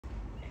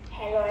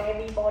Hello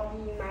everybody,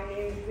 my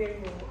name is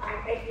Windu.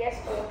 I'm 8 years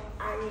old.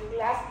 I'm in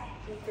class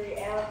in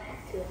 3L.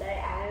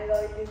 Today I'm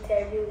going to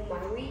tell you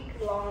my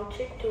week-long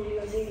trip to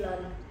New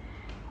Zealand.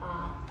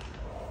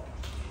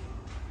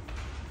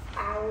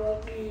 I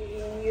will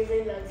be in New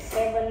Zealand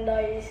 7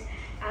 days.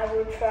 I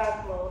will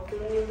travel to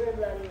New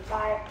Zealand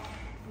by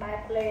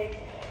plane.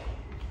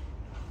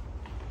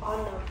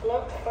 On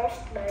the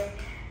first day,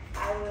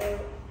 I will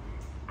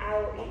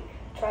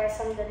try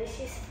some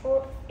delicious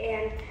food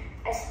and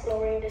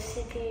exploring the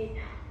city.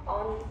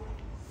 On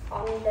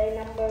day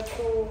number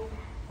 2,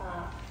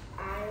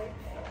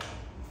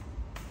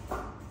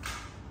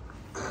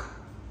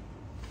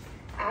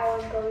 I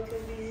will go to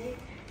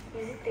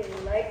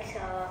visiting lakes,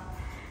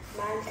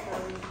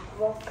 mountains,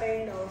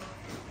 volcanoes,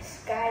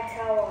 sky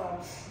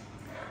towers,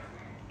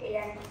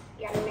 and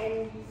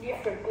many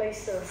different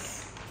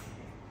places.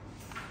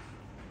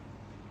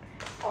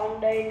 On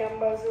day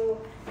number 2,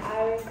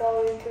 I will go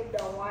into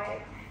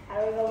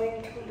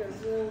the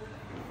zoo.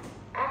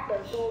 At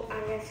the zoo, I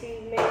can see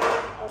many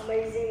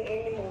amazing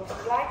animals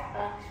like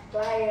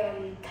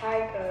lions,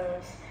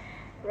 tigers,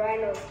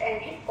 rhinos, and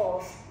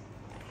hippos.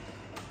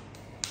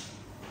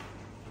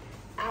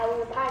 I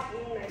will pack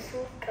in my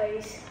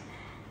suitcase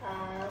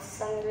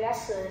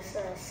sunglasses,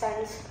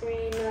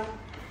 sunscreen,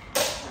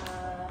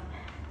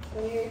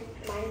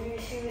 my new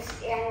shoes,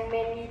 and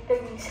many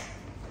things.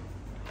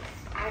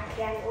 I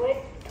can't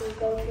wait to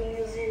go to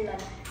New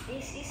Zealand.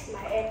 This is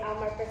my end of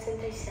my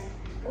presentation.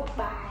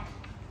 Goodbye.